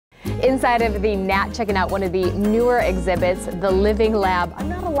inside of the Gnat, checking out one of the newer exhibits, the Living Lab. I'm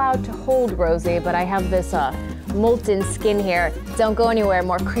not allowed to hold Rosie, but I have this molten skin here. Don't go anywhere,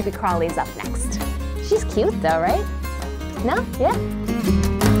 more creepy crawlies up next. She's cute though, right? No? Yeah?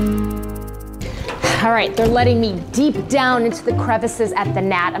 All right, they're letting me deep down into the crevices at the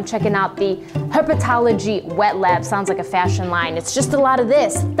Gnat. I'm checking out the Herpetology wet lab. Sounds like a fashion line. It's just a lot of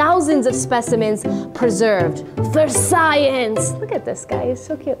this. Thousands of specimens preserved for science. Look at this guy, he's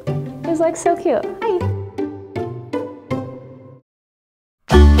so cute. He's like so cute. Hi.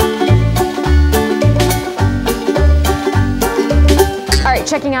 All right,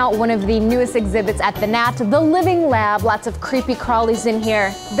 checking out one of the newest exhibits at the Gnat, the Living Lab. Lots of creepy crawlies in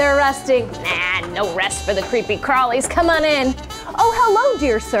here. They're resting. Nah, no rest for the creepy crawlies. Come on in. Oh, hello,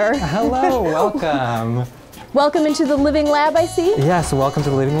 dear sir. Hello, welcome. Welcome into the Living Lab, I see. Yes, welcome to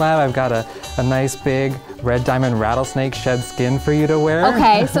the Living Lab. I've got a nice big red diamond rattlesnake shed skin for you to wear.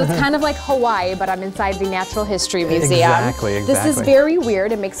 Okay, so it's kind of like Hawaii, but I'm inside the Natural History Museum. Exactly. This is very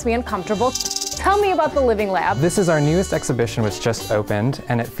weird. It makes me uncomfortable. Tell me about the Living Lab. This is our newest exhibition, which just opened,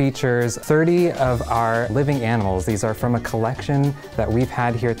 and it features 30 of our living animals. These are from a collection that we've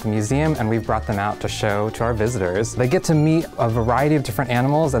had here at the museum, and we've brought them out to show to our visitors. They get to meet a variety of different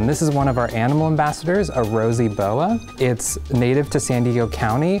animals, and this is one of our animal ambassadors, a Rosie boa. It's native to San Diego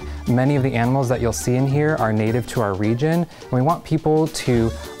County. Many of the animals that you'll see in here are native to our region, and we want people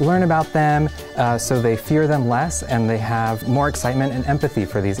to learn about them so they fear them less and they have more excitement and empathy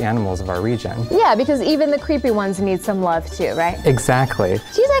for these animals of our region. Yeah, because even the creepy ones need some love too, right? Exactly.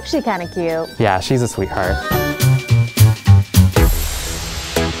 She's actually kind of cute. Yeah, she's a sweetheart.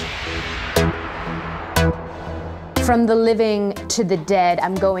 From the living to the dead,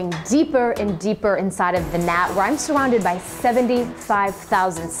 I'm going deeper and deeper inside of the Gnat, where I'm surrounded by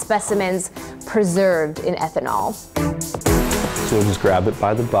 75,000 specimens preserved in ethanol. So we'll just grab it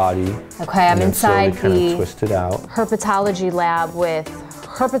by the body. Okay, I'm inside the twist it out. Herpetology lab with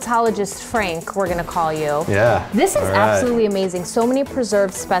herpetologist Frank, we're gonna call you. Yeah. This is absolutely amazing. So many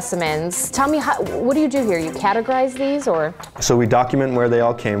preserved specimens. Tell me, what do you do here? You categorize these, or? So we document where they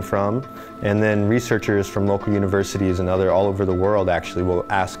all came from, and then researchers from local universities and all over the world actually will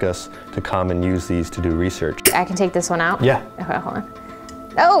ask us to come and use these to do research. I can take this one out? Yeah. Okay, hold on.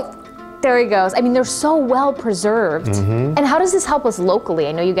 Oh! There he goes. I mean, they're so well preserved. And how does this help us locally?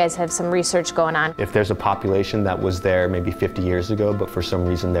 I know you guys have some research going on. If there's a population that was there maybe 50 years ago, but for some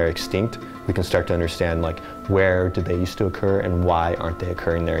reason they're extinct, we can start to understand like where did they used to occur and why aren't they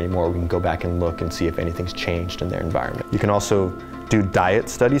occurring there anymore. We can go back and look and see if anything's changed in their environment. You can also do diet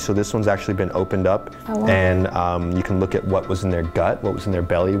studies. So this one's actually been opened up, and you can look at what was in their gut, what was in their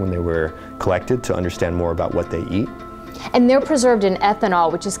belly when they were collected to understand more about what they eat. And they're preserved in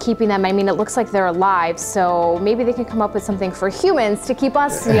ethanol, which is keeping them, I mean, it looks like they're alive, so maybe they can come up with something for humans to keep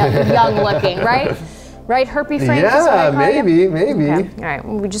us young looking, right? Right, Herpy Frank? Yeah, maybe. Okay. All right,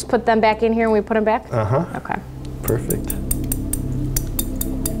 we just put them back in here and we put them back? Okay. Perfect.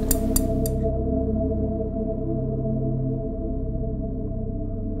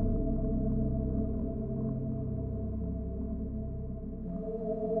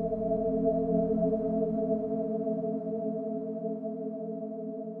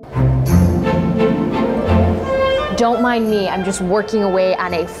 Don't mind me, I'm just working away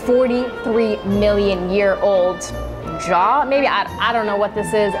on a 43-million-year-old jaw. Maybe, I don't know what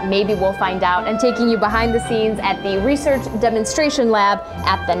this is. Maybe we'll find out. I'm taking you behind the scenes at the research demonstration lab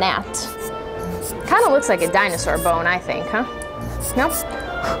at the Gnat. Kind of looks like a dinosaur bone, I think, huh? Nope.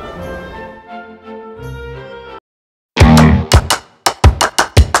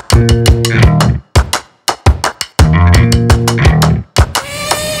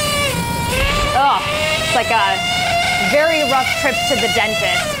 Like a very rough trip to the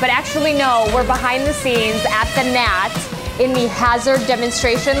dentist, but actually no, we're behind the scenes at the Gnat in the hazard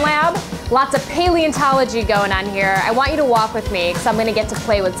demonstration lab. Lots of paleontology going on here. I want you to walk with me because I'm gonna get to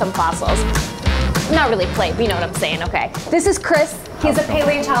play with some fossils. Not really play, but you know what I'm saying, okay. This is Chris, he's a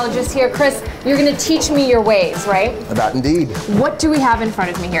paleontologist here. Chris, you're gonna teach me your ways, right? That indeed. What do we have in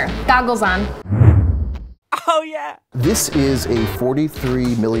front of me here? Goggles on. Oh yeah! This is a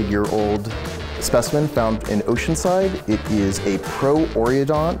 43-million-year-old specimen found in Oceanside. It is a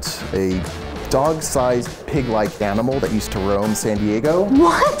pro-oreodont, a dog-sized pig-like animal that used to roam San Diego.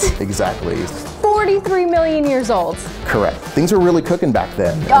 What? Exactly. 43 million years old. Correct. Things were really cooking back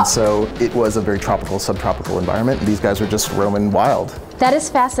then, and so it was a very tropical, subtropical environment, and these guys were just roaming wild. That is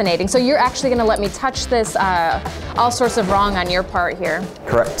fascinating. So you're actually gonna let me touch this, all sorts of wrong on your part here.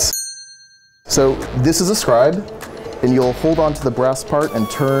 Correct. So this is a scribe, and you'll hold on to the brass part and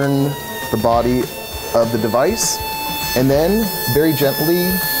turn the body of the device, and then very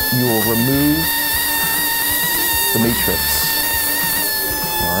gently you will remove the matrix.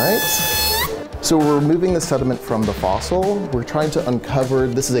 All right. So we're removing the sediment from the fossil. We're trying to uncover,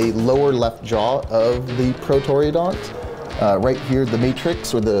 this is a lower left jaw of the protoreodont. Right here, the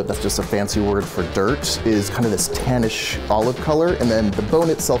matrix, or that's just a fancy word for dirt, is kind of this tannish olive color, and then the bone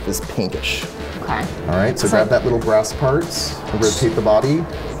itself is pinkish. Okay. All right, so grab that little brass part, rotate the body.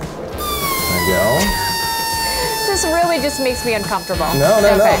 There you go. This really just makes me uncomfortable. No.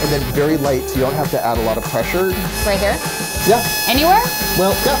 And then very light, so you don't have to add a lot of pressure. Right here? Yeah. Anywhere?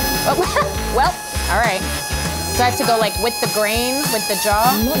 Well, yeah. Oh, well, all right. Do I have to go like with the grain, with the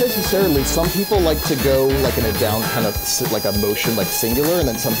jaw? Not necessarily. Some people like to go like in a down kind of like a motion, like singular, and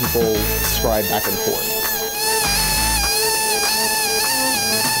then some people scribe back and forth.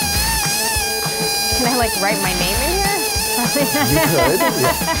 Can I like write my name in here? You could,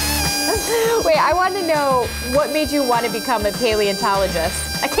 yeah. Wait, I want to know what made you want to become a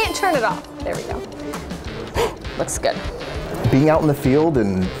paleontologist. I can't turn it off. There we go. Looks good. Being out in the field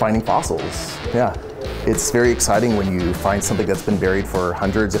and finding fossils, yeah. It's very exciting when you find something that's been buried for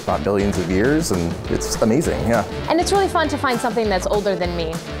hundreds, if not millions of years, and it's amazing, yeah. And it's really fun to find something that's older than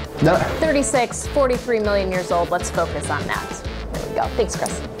me. No. 36, 43 million years old. Let's focus on that. There we go. Thanks,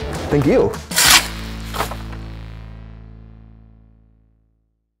 Chris. Thank you.